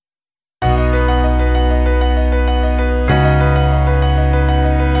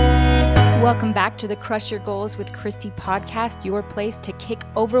Welcome back to the Crush Your Goals with Christy podcast, your place to kick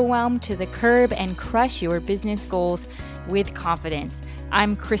overwhelm to the curb and crush your business goals with confidence.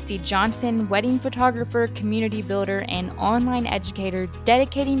 I'm Christy Johnson, wedding photographer, community builder, and online educator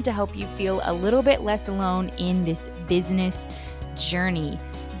dedicating to help you feel a little bit less alone in this business journey.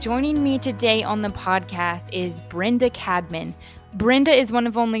 Joining me today on the podcast is Brenda Cadman. Brenda is one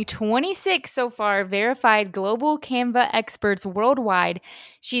of only 26 so far verified global Canva experts worldwide.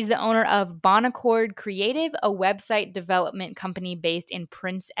 She's the owner of Bonaccord Creative, a website development company based in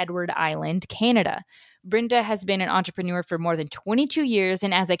Prince Edward Island, Canada. Brenda has been an entrepreneur for more than 22 years,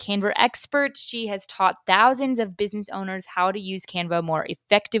 and as a Canva expert, she has taught thousands of business owners how to use Canva more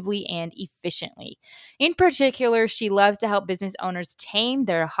effectively and efficiently. In particular, she loves to help business owners tame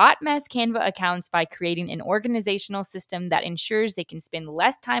their hot mess Canva accounts by creating an organizational system that ensures they can spend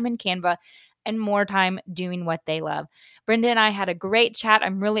less time in Canva and more time doing what they love. Brenda and I had a great chat.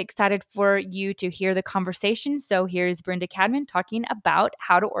 I'm really excited for you to hear the conversation. So here's Brenda Cadman talking about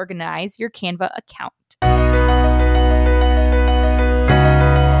how to organize your Canva account.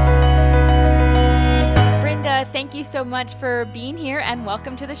 Brenda, thank you so much for being here and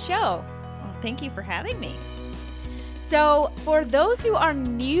welcome to the show. Well, thank you for having me. So for those who are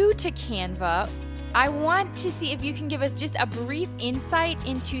new to Canva, I want to see if you can give us just a brief insight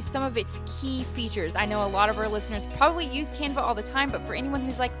into some of its key features. I know a lot of our listeners probably use Canva all the time, but for anyone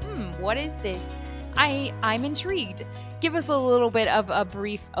who's like, what is this? I'm intrigued. Give us a little bit of a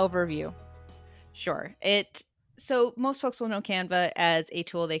brief overview. Sure. So most folks will know Canva as a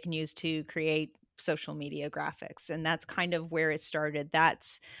tool they can use to create social media graphics, and that's kind of where it started.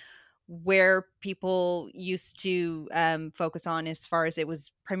 That's where people used to focus on, as far as it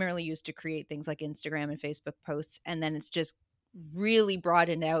was primarily used to create things like Instagram and Facebook posts. And then it's just really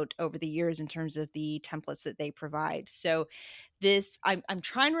broadened out over the years in terms of the templates that they provide. So I'm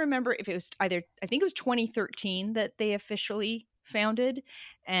trying to remember if it was I think it was 2013 that they officially founded.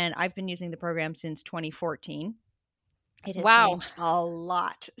 And I've been using the program since 2014. It has changed a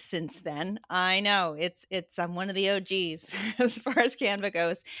lot since then. I know I'm one of the OGs as far as Canva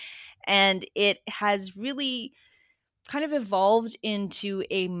goes. And it has really kind of evolved into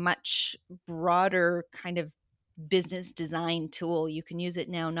a much broader kind of business design tool. You can use it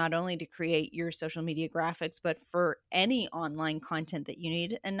now not only to create your social media graphics, but for any online content that you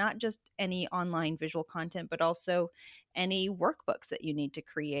need, and not just any online visual content, but also any workbooks that you need to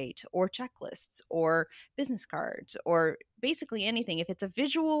create, or checklists, or business cards, or basically anything. If it's a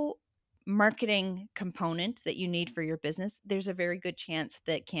visual marketing component that you need for your business, there's a very good chance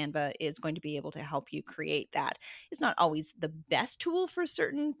that Canva is going to be able to help you create that. It's not always the best tool for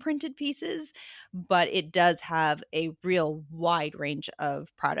certain printed pieces, but it does have a real wide range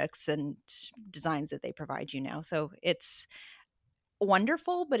of products and designs that they provide you now. So it's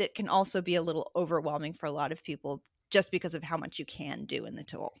wonderful, but it can also be a little overwhelming for a lot of people just because of how much you can do in the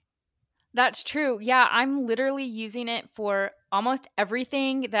tool. That's true. Yeah, I'm literally using it for almost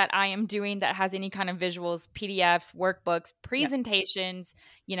everything that I am doing that has any kind of visuals, PDFs, workbooks, presentations,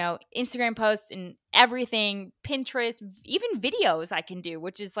 Instagram posts and everything, Pinterest, even videos I can do,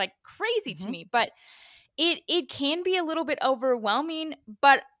 which is like crazy to me. But it can be a little bit overwhelming.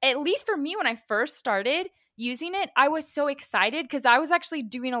 But at least for me, when I first started using it, I was so excited because I was actually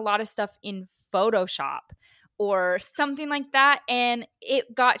doing a lot of stuff in Photoshop or something like that. And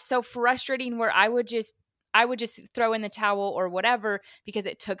it got so frustrating where I would just throw in the towel or whatever because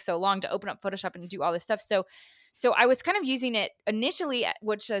it took so long to open up Photoshop and do all this stuff. So I was kind of using it initially,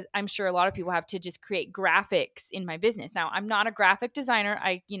 which I'm sure a lot of people have, to just create graphics in my business. Now, I'm not a graphic designer.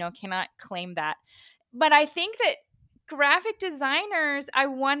 I, cannot claim that. But I think that graphic designers, I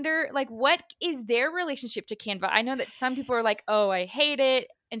wonder, like, what is their relationship to Canva? I know that some people are like, oh, I hate it.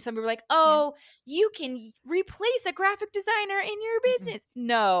 And some people are like, oh, you can replace a graphic designer in your business.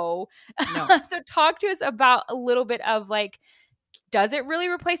 No. So talk to us about a little bit of like, does it really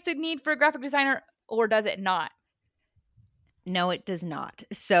replace the need for a graphic designer or does it not? No, it does not.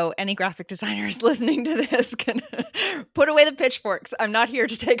 So any graphic designers listening to this can put away the pitchforks. I'm not here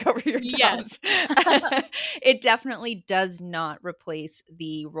to take over your jobs. Yes. It definitely does not replace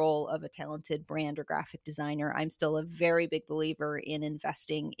the role of a talented brand or graphic designer. I'm still a very big believer in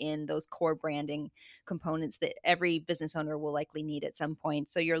investing in those core branding components that every business owner will likely need at some point.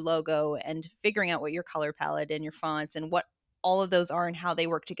 So your logo and figuring out what your color palette and your fonts and what all of those are and how they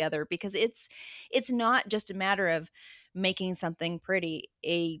work together, because it's not just a matter of making something pretty.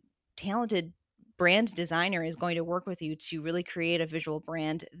 A talented brand designer is going to work with you to really create a visual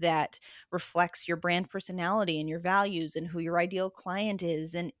brand that reflects your brand personality and your values and who your ideal client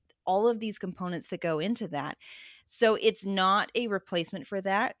is and all of these components that go into that. So it's not a replacement for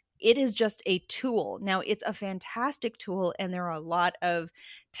that. it is just a tool. Now, it's a fantastic tool, and there are a lot of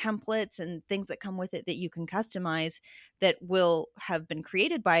templates and things that come with it that you can customize that will have been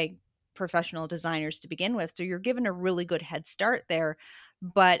created by professional designers to begin with. So you're given a really good head start there.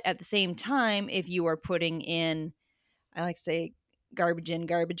 But at the same time, if you are putting in, I like to say, garbage in,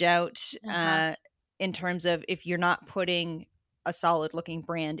 garbage out, Uh-huh. in terms of if you're not putting a solid looking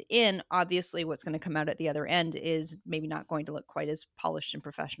brand in, obviously what's going to come out at the other end is maybe not going to look quite as polished and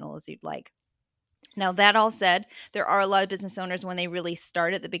professional as you'd like. Now, that all said, there are a lot of business owners when they really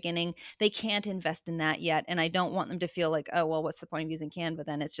start at the beginning, they can't invest in that yet. And I don't want them to feel like, oh, well, what's the point of using Canva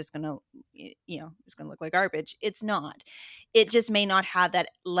then? It's just going to, it's going to look like garbage. It's not. It just may not have that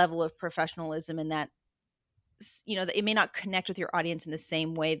level of professionalism and that, it may not connect with your audience in the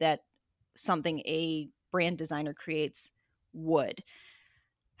same way that something a brand designer creates would.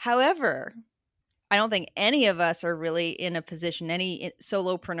 However, I don't think any of us are really in a position, any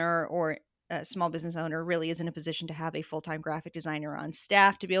solopreneur or a small business owner really is in a position to have a full-time graphic designer on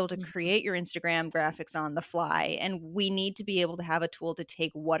staff to be able to Mhm. create your Instagram graphics on the fly. And we need to be able to have a tool to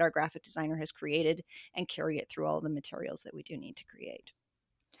take what our graphic designer has created and carry it through all the materials that we do need to create.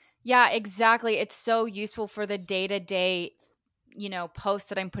 Yeah, exactly. It's so useful for the day-to-day, posts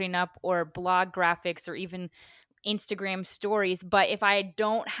that I'm putting up or blog graphics or even Instagram stories. But if I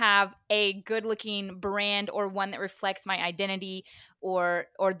don't have a good looking brand or one that reflects my identity or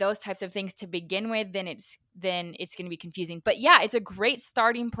those types of things to begin with, then it's going to be confusing. But yeah, it's a great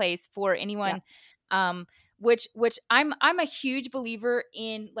starting place for Yeah. anyone. Which I'm a huge believer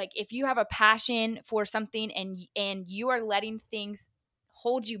in, like, if you have a passion for something and you are letting things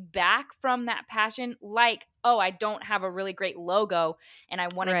hold you back from that passion, like, oh, I don't have a really great logo and I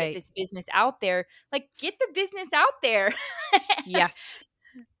want to get Right. this business out there, like, get the business out there. Yes.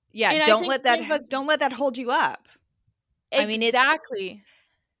 Yeah. And I think Canva's Don't let that hold you up. I mean, exactly.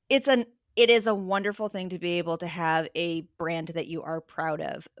 it's an it is a wonderful thing to be able to have a brand that you are proud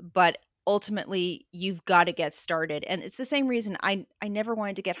of, but ultimately you've got to get started. And it's the same reason I never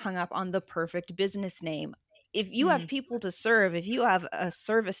wanted to get hung up on the perfect business name. If you have Mhm. people to serve, if you have a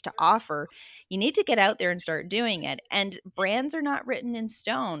service to offer, you need to get out there and start doing it. And brands are not written in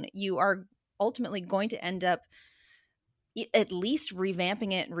stone. You are ultimately going to end up at least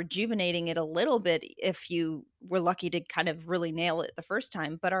revamping it and rejuvenating it a little bit if you were lucky to kind of really nail it the first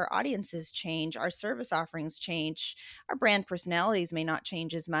time. But our audiences change, our service offerings change, our brand personalities may not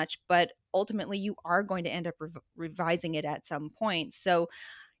change as much, but ultimately you are going to end up revising it at some point. So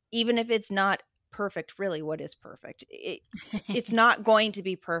even if it's not perfect, really, what is perfect? It's not going to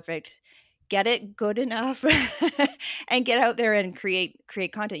be perfect. Get it good enough and get out there and create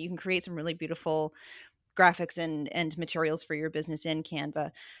content. You can create some really beautiful graphics and materials for your business in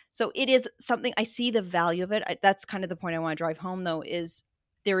Canva. So it is something, I see the value of it. That's kind of the point I want to drive home, though, is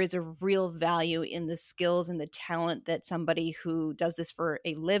there is a real value in the skills and the talent that somebody who does this for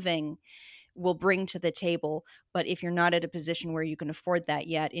a living will bring to the table. But if you're not at a position where you can afford that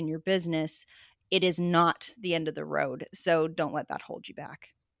yet in your business, it is not the end of the road. So don't let that hold you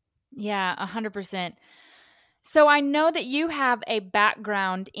back. Yeah, 100%. So I know that you have a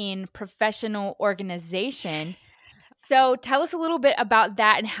background in professional organization. So tell us a little bit about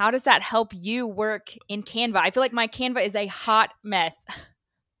that and how does that help you work in Canva? I feel like my Canva is a hot mess.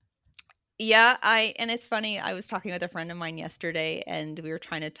 Yeah, and it's funny, I was talking with a friend of mine yesterday and we were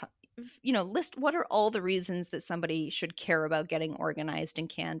trying to list what are all the reasons that somebody should care about getting organized in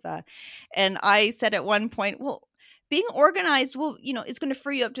Canva. And I said at one point, well, being organized will, it's going to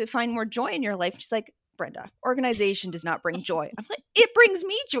free you up to find more joy in your life. She's like, Brenda, organization does not bring joy. I'm like, it brings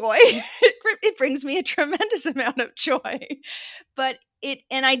me joy. It brings me a tremendous amount of joy. But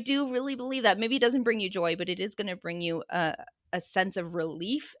and I do really believe that maybe it doesn't bring you joy, but it is going to bring you a sense of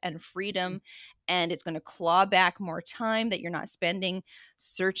relief and freedom, and it's going to claw back more time that you're not spending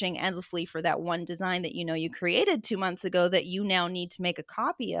searching endlessly for that one design that you created 2 months ago that you now need to make a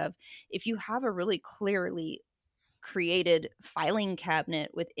copy of. If you have a really clearly created filing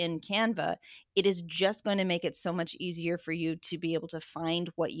cabinet within Canva, it is just going to make it so much easier for you to be able to find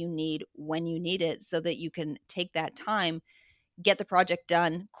what you need when you need it so that you can take that time, get the project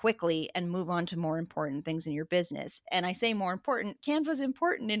done quickly, and move on to more important things in your business. And I say more important, Canva's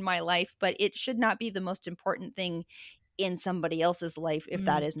important in my life, but it should not be the most important thing in somebody else's life if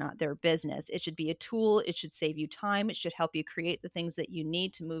that Mm. is not their business. It should be a tool. It should save you time. It should help you create the things that you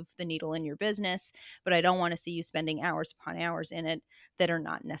need to move the needle in your business. But I don't want to see you spending hours upon hours in it that are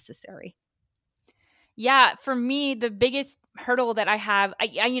not necessary. Yeah, for me, the biggest hurdle that I have,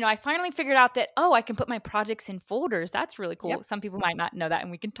 I finally figured out that, oh, I can put my projects in folders. That's really Yep. cool. Some people might not know that,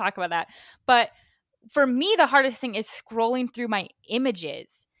 and we can talk about that. But for me, the hardest thing is scrolling through my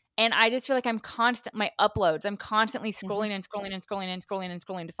images And I just feel like my uploads, I'm constantly Mhm. scrolling and scrolling and scrolling and scrolling and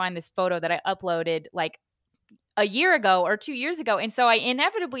scrolling to find this photo that I uploaded like a year ago or 2 years ago. And so I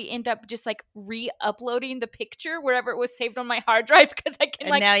inevitably end up just like re-uploading the picture wherever it was saved on my hard drive because I can And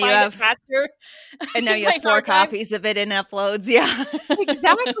like now you find it have faster and now in you have my 4 hard drive. copies of it in uploads, yeah.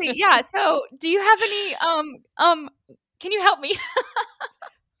 Exactly. Yeah. So do you have any can you help me?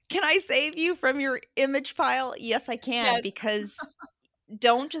 Can I save you from your image pile? Yes, I can, Yes. because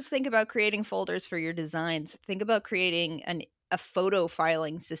don't just think about creating folders for your designs. Think about creating a photo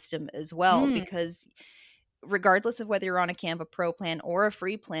filing system as well, Mm, because regardless of whether you're on a Canva Pro plan or a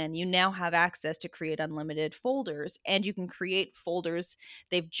free plan, you now have access to create unlimited folders, and you can create folders.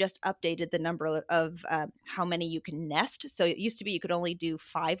 They've just updated the number of how many you can nest. So it used to be you could only do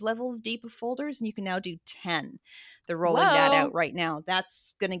 5 levels deep of folders, and you can now do 10. They're rolling that whoa. out right now.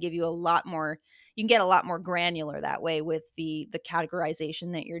 That's going to give you a lot more. You can get a lot more granular that way with the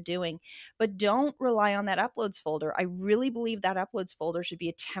categorization that you're doing. But don't rely on that uploads folder. I really believe that uploads folder should be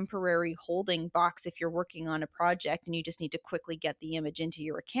a temporary holding box if you're working on a project and you just need to quickly get the image into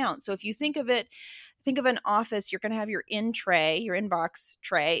your account. So if you think of it, think of an office, you're going to have your your inbox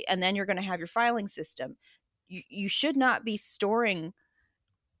tray, and then you're going to have your filing system. You should not be storing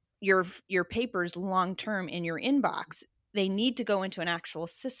your papers long term in your inbox. They need to go into an actual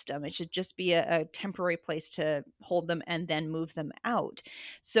system. It should just be a temporary place to hold them and then move them out.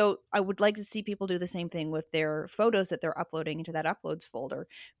 So I would like to see people do the same thing with their photos that they're uploading into that uploads folder.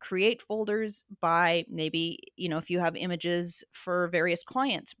 Create folders by maybe, if you have images for various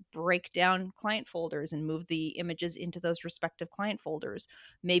clients, break down client folders and move the images into those respective client folders.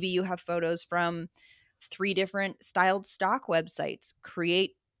 Maybe you have photos from 3 different styled stock websites.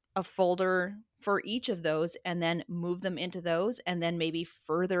 Create a folder for each of those and then move them into those, and then maybe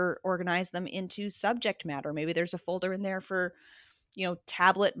further organize them into subject matter. Maybe there's a folder in there for,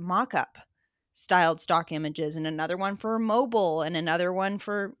 tablet mock-up styled stock images, and another one for mobile, and another one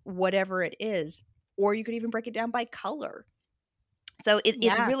for whatever it is. Or you could even break it down by color. So it's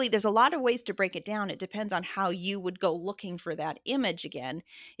Yeah. really, there's a lot of ways to break it down. It depends on how you would go looking for that image again.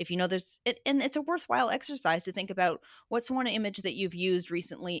 If and it's a worthwhile exercise to think about what's one image that you've used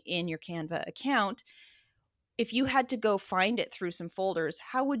recently in your Canva account. If you had to go find it through some folders,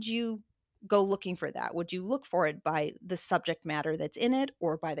 how would you go looking for that? Would you look for it by the subject matter that's in it,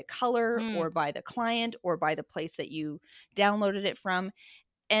 or by the color, Mm. or by the client, or by the place that you downloaded it from?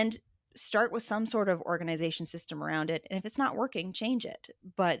 And start with some sort of organization system around it. And if it's not working, change it.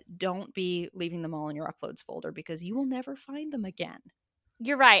 But don't be leaving them all in your uploads folder, because you will never find them again.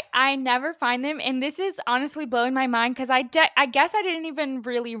 You're right. I never find them, and this is honestly blowing my mind because I guess I didn't even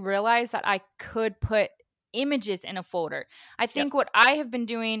really realize that I could put images in a folder. I Yep. think what I have been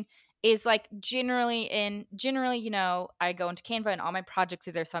doing is like generally, I go into Canva and all my projects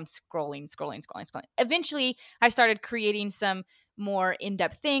are there, so I'm scrolling, scrolling, scrolling, scrolling. Eventually, I started creating some more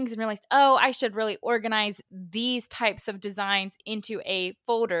in-depth things and realized, oh, I should really organize these types of designs into a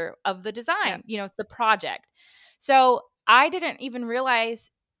folder of the Yep. design, the project. So I didn't even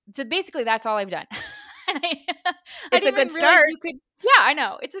realize. So basically, that's all I've done. And I It's a didn't good even realize start. you could. Yeah, I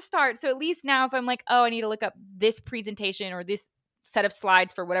know it's a start. So at least now, if I'm like, oh, I need to look up this presentation or this set of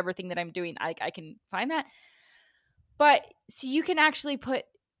slides for whatever thing that I'm doing, I can find that. But so you can actually put.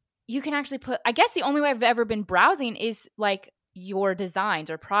 You can actually put. I guess the only way I've ever been browsing is like your designs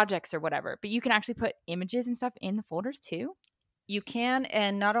or projects or whatever. But you can actually put images and stuff in the folders too. You can.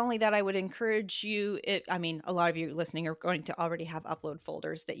 And not only that, I would encourage you, I mean, a lot of you listening are going to already have upload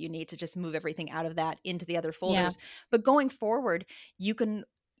folders that you need to just move everything out of that into the other Yeah. folders. But going forward, you can,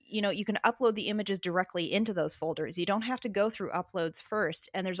 you can upload the images directly into those folders. You don't have to go through uploads first.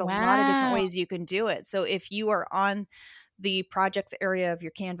 And there's a lot of different Wow. ways you can do it. So if you are on the projects area of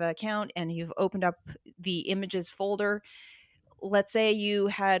your Canva account and you've opened up the images folder, let's say you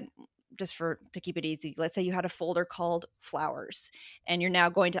had, just for to keep it easy, let's say you had a folder called flowers, and you're now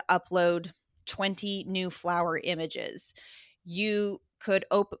going to upload 20 new flower images. You could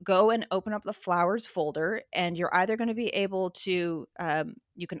go and open up the flowers folder, and you're either going to be able to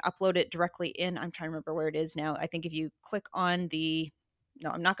you can upload it directly in, I'm trying to remember where it is now. I think if you click on the, no,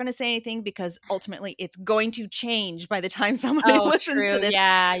 I'm not going to say anything because ultimately it's going to change by the time somebody Oh, listens to true. this.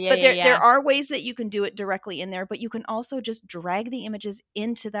 Yeah, yeah, But yeah, there yeah. are ways that you can do it directly in there, but you can also just drag the images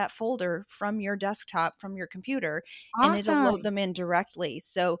into that folder from your desktop, from your computer, and it'll load Awesome. them in directly.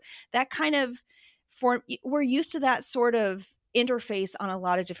 So that kind of form, we're used to that sort of interface on a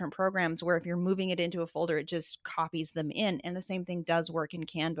lot of different programs where if you're moving it into a folder, it just copies them in. And the same thing does work in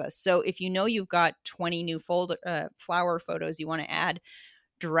Canva. So if you've got 20 new flower photos you want to add,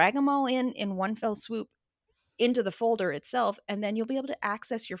 drag them all in one fell swoop into the folder itself, and then you'll be able to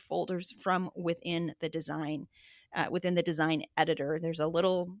access your folders from within the design editor. There's a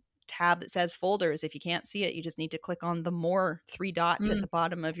little tab that says folders. If you can't see it, you just need to click on the more three dots at Mm. the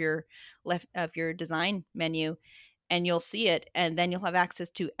bottom of your left of your design menu, and you'll see it, and then you'll have access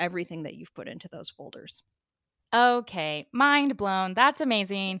to everything that you've put into those folders. Okay, mind blown. That's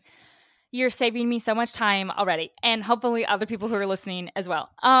amazing. You're saving me so much time already, and hopefully other people who are listening as well.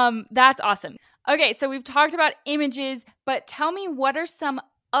 That's awesome. Okay, so we've talked about images, but tell me, what are some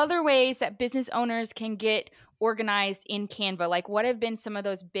other ways that business owners can get organized in Canva? Like, what have been some of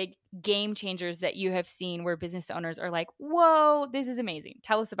those big game changers that you have seen where business owners are like, whoa, this is amazing?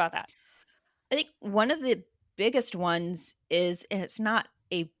 Tell us about that. I think one of the biggest ones is, and it's not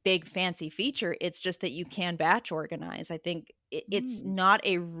a big fancy feature, it's just that you can batch organize. I think it's Mm. not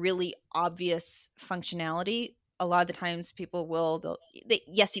a really obvious functionality. A lot of the times people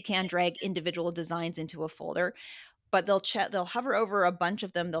yes, you can drag individual designs into a folder, but they'll hover over a bunch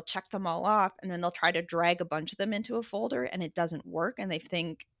of them, they'll check them all off, and then they'll try to drag a bunch of them into a folder, and it doesn't work, and they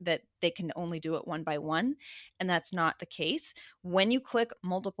think that they can only do it one by one, and that's not the case. When you click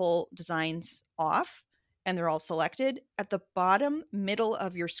multiple designs off and they're all selected, at the bottom middle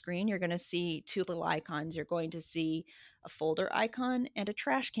of your screen you're going to see two little icons. You're going to see a folder icon and a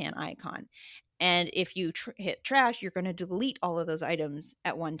trash can icon. And if you hit trash, you're going to delete all of those items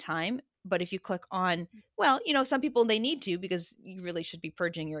at one time. But if you click on, well, some people, they need to, because you really should be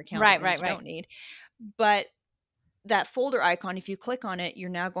purging your account of Right, things right, you right. don't need. But that folder icon, if you click on it, you're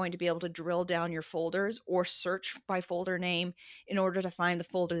now going to be able to drill down your folders or search by folder name in order to find the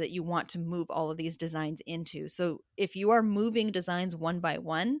folder that you want to move all of these designs into. So if you are moving designs one by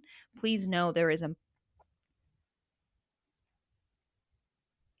one, please know there is a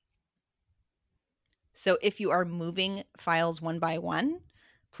So if you are moving files one by one,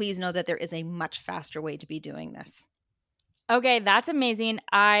 please know that there is a much faster way to be doing this. Okay, that's amazing.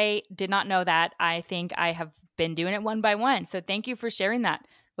 I did not know that. I think I have been doing it one by one. So thank you for sharing that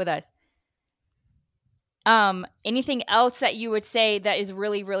with us. Anything else that you would say that is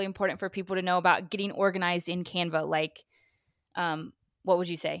really, really important for people to know about getting organized in Canva? Like, what would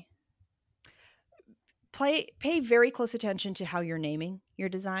you say? Pay very close attention to how you're naming your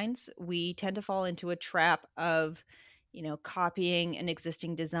designs. We tend to fall into a trap of, copying an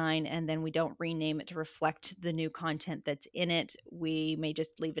existing design, and then we don't rename it to reflect the new content that's in it. We may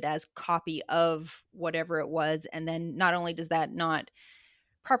just leave it as copy of whatever it was, and then not only does that not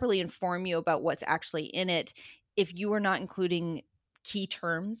properly inform you about what's actually in it, if you are not including key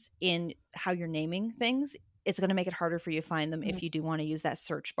terms in how you're naming things, it's going to make it harder for you to find them if you do want to use that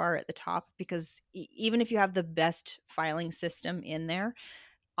search bar at the top. Because even if you have the best filing system in there,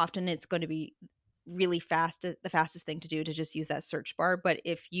 often it's going to be really fast, the fastest thing to do to just use that search bar. But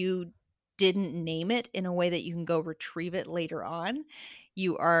if you didn't name it in a way that you can go retrieve it later on,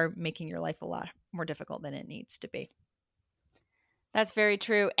 you are making your life a lot more difficult than it needs to be. That's very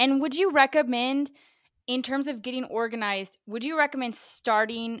true. And would you recommend, in terms of getting organized, would you recommend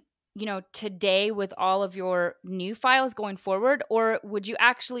starting, today with all of your new files going forward? Or do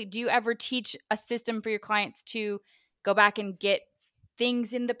you ever teach a system for your clients to go back and get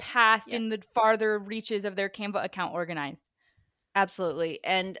things in the past, Yeah, in the farther reaches of their Canva account organized? absolutely.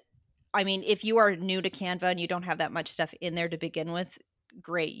 And I mean, if you are new to Canva and you don't have that much stuff in there to begin with,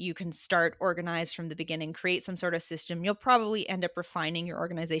 great. You can start organized from the beginning, create some sort of system. You'll probably end up refining your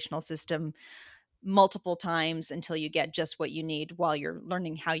organizational system multiple times until you get just what you need while you're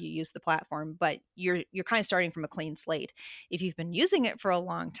learning how you use the platform. But you're kind of starting from a clean slate. If you've been using it for a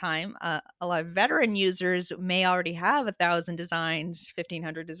long time, a lot of veteran users may already have 1,000 designs,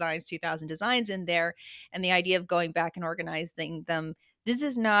 1,500 designs, 2,000 designs in there. And the idea of going back and organizing them, this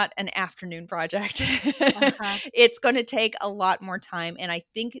is not an afternoon project. Uh-huh. It's going to take a lot more time. And I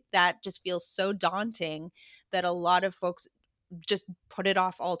think that just feels so daunting that a lot of folks just put it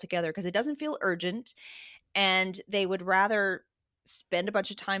off altogether because it doesn't feel urgent, and they would rather spend a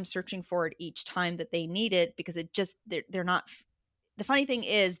bunch of time searching for it each time that they need it, because they're not. The funny thing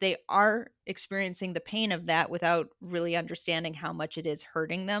is, they are experiencing the pain of that without really understanding how much it is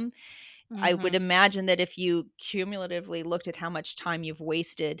hurting them. I would Mm-hmm. imagine that if you cumulatively looked at how much time you've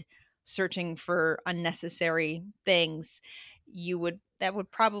wasted searching for unnecessary things, that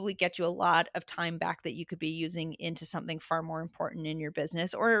would probably get you a lot of time back that you could be using into something far more important in your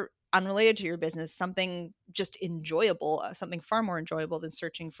business, or unrelated to your business, something just enjoyable, something far more enjoyable than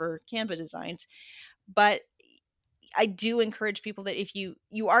searching for Canva designs. But I do encourage people that if you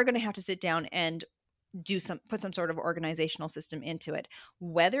are going to have to sit down and put some sort of organizational system into it,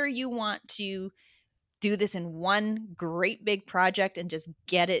 whether you want to do this in one great big project and just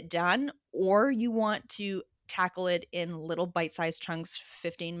get it done, or you want to tackle it in little bite-sized chunks,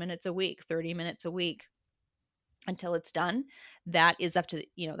 15 minutes a week, 30 minutes a week until it's done. That is up to,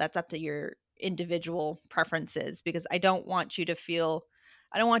 that's up to your individual preferences, because I don't want you,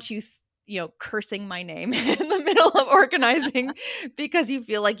 cursing my name in the middle of organizing because you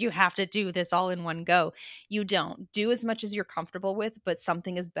feel like you have to do this all in one go. You don't. Do as much as you're comfortable with, but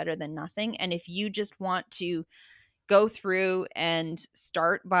something is better than nothing. And if you just want to go through and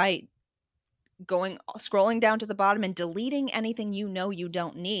start by scrolling down to the bottom and deleting anything you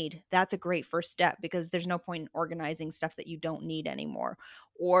don't need, that's a great first step, because there's no point in organizing stuff that you don't need anymore,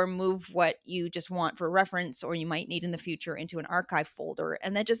 or move what you just want for reference or you might need in the future into an archive folder,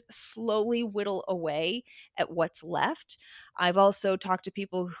 and then just slowly whittle away at what's left. I've also talked to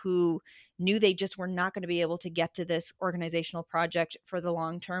people who knew they just were not going to be able to get to this organizational project for the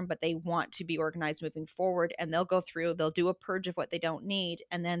long term, but they want to be organized moving forward, and they'll do a purge of what they don't need,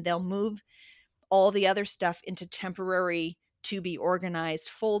 and then they'll move all the other stuff into temporary to be organized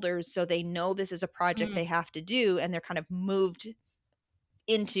folders, so they know this is a project Mm, they have to do, and they're kind of moved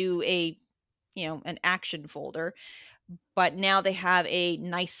into an action folder. But now they have a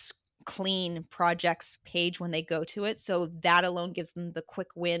nice clean projects page when they go to it, so that alone gives them the quick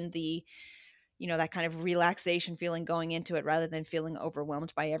win, that kind of relaxation feeling going into it, rather than feeling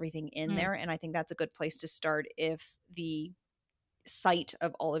overwhelmed by everything in mm. there. And I think that's a good place to start if the site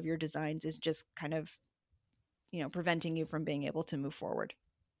of all of your designs is just kind of preventing you from being able to move forward.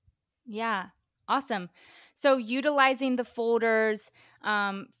 Yeah. Awesome. So utilizing the folders,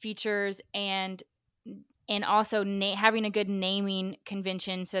 features, and also having a good naming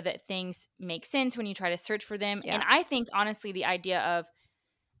convention so that things make sense when you try to search for them. And Yeah. I think honestly, the idea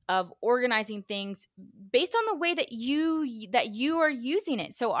of organizing things based on the way that you are using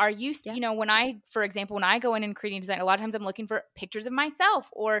it. So are you, Yeah. when I, for example, when I go in and creating design, a lot of times I'm looking for pictures of myself,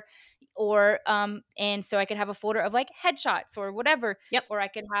 or and so I could have a folder of like headshots or whatever, Yep. or I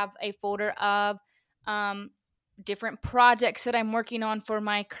could have a folder of um different projects that I'm working on for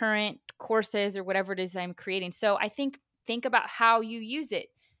my current courses or whatever it is I'm creating. So I think about how you use it.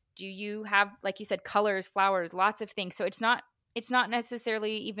 Do you have, like you said, colors, flowers, lots of things? So it's not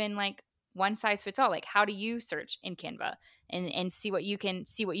necessarily even like one size fits all. Like, how do you search in Canva and see what you can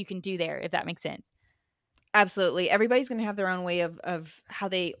do there, if that makes sense? Absolutely. Everybody's going to have their own way of how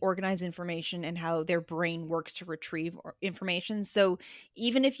they organize information and how their brain works to retrieve information. So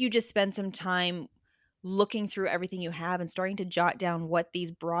even if you just spend some time looking through everything you have and starting to jot down what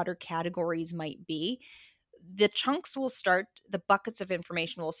these broader categories might be, the buckets of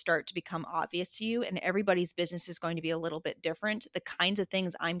information will start to become obvious to you, and everybody's business is going to be a little bit different. The kinds of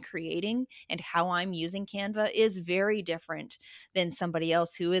things I'm creating and how I'm using Canva is very different than somebody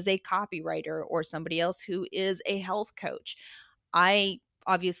else who is a copywriter or somebody else who is a health coach. I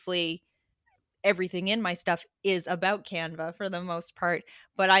obviously everything in my stuff is about Canva for the most part,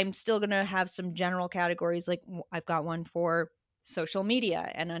 but I'm still going to have some general categories. Like I've got one for social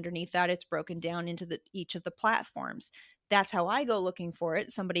media, and underneath that it's broken down into each of the platforms. That's how I go looking for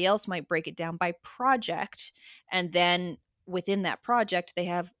it. Somebody else might break it down by project, and then within that project they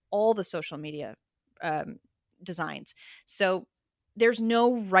have all the social media um, designs. So there's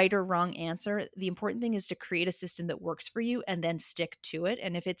no right or wrong answer. The important thing is to create a system that works for you and then stick to it.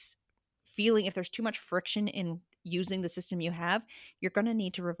 And if there's too much friction in using the system you have, you're going to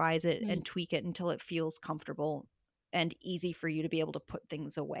need to revise it Mm. and tweak it until it feels comfortable and easy for you to be able to put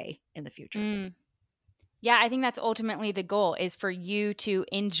things away in the future. Mm. Yeah, I think that's ultimately the goal, is for you to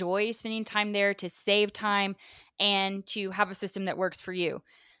enjoy spending time there, to save time, and to have a system that works for you.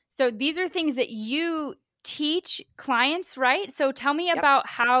 So these are things that you teach clients, right? So tell me Yep. about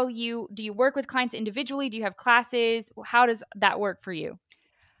how do you work with clients individually? Do you have classes? How does that work for you?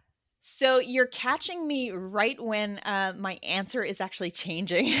 So you're catching me right when my answer is actually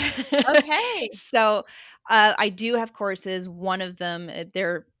changing. Okay. So I do have courses. One of them,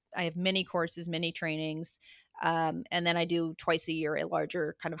 I have many courses, many trainings, and then I do twice a year a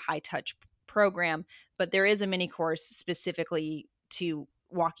larger kind of high touch program. But there is a mini course specifically to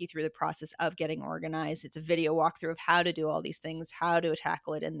walk you through the process of getting organized. It's a video walkthrough of how to do all these things, how to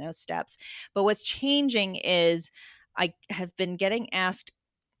tackle it in those steps. But what's changing is I have been getting asked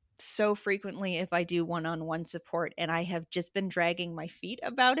so frequently if I do one-on-one support, and I have just been dragging my feet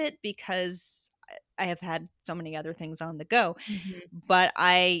about it because I have had so many other things on the go. Mhm. But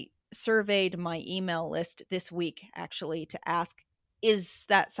I surveyed my email list this week actually to ask, is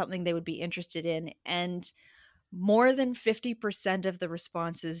that something they would be interested in? And more than 50% of the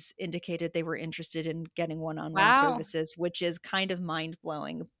responses indicated they were interested in getting one-on-one Wow. services, which is kind of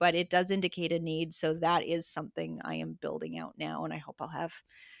mind-blowing, but it does indicate a need. So that is something I am building out now, and I hope I'll have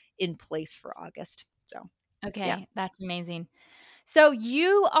in place for August. So Yeah. Okay, that's amazing. So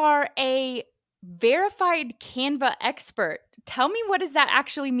you are a verified Canva expert. Tell me, what does that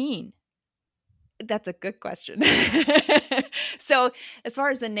actually mean? That's a good question. So, as far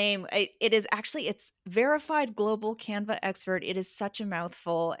as the name, it is actually it's verified global Canva expert. It is such a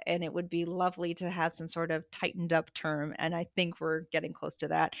mouthful, and it would be lovely to have some sort of tightened up term. And I think we're getting close to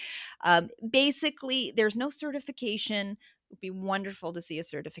that. Basically, there's no certification. It would be wonderful to see a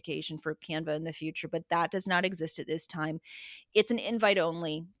certification for Canva in the future, but that does not exist at this time. It's an invite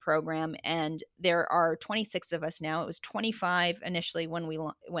only program, and there are 26 of us now. It was 25 initially when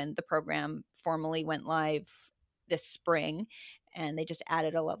when the program formally went live this spring, and they just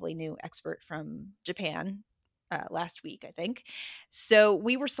added a lovely new expert from Japan last week, I think. So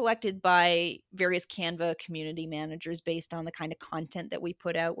we were selected by various Canva community managers based on the kind of content that we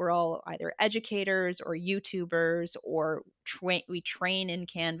put out. We're all either educators or YouTubers, or we train in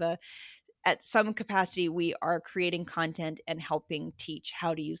Canva. At some capacity, we are creating content and helping teach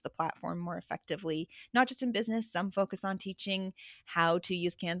how to use the platform more effectively, not just in business. Some focus on teaching how to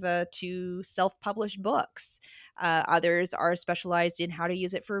use Canva to self-publish books. Others are specialized in how to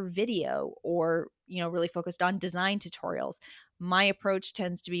use it for video, or really focused on design tutorials. My approach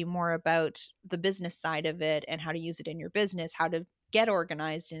tends to be more about the business side of it and how to use it in your business, how to get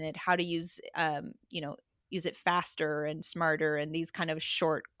organized in it, how to use it faster and smarter, and these kind of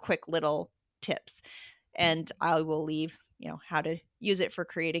short, quick little tips. And I will leave, how to use it for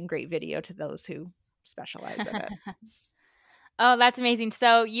creating great video to those who specialize in it. Oh, that's amazing.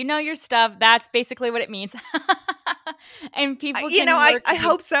 So you know your stuff. That's basically what it means. And people can work I with you.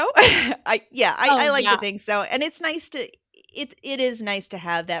 hope so. Oh, I like to yeah. think so. And it's nice to it is nice to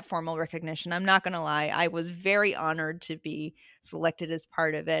have that formal recognition. I'm not going to lie. I was very honored to be selected as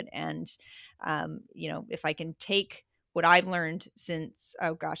part of it. And if I can take what I've learned since,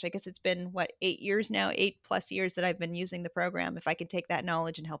 oh gosh, I guess it's been 8 years now, 8+ years that I've been using the program. If I can take that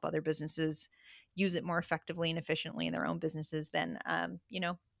knowledge and help other businesses use it more effectively and efficiently in their own businesses, then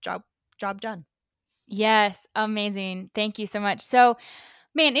job done. Yes, amazing. Thank you so much. So,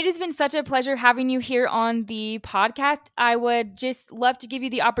 man, it has been such a pleasure having you here on the podcast. I would just love to give you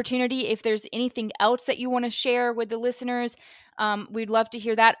the opportunity, if there's anything else that you want to share with the listeners, we'd love to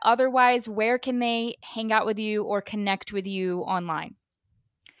hear that. Otherwise, where can they hang out with you or connect with you online?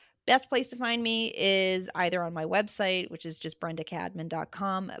 Best place to find me is either on my website, which is just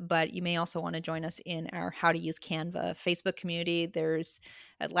brendacadman.com, but you may also want to join us in our How to Use Canva Facebook community. There's,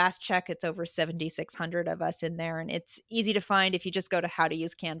 at last check, it's over 7,600 of us in there, and it's easy to find. If you just go to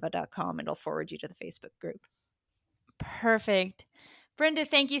howtousecanva.com, it'll forward you to the Facebook group. Perfect. Brenda,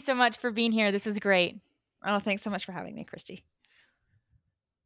 thank you so much for being here. This was great. Oh, thanks so much for having me, Christy.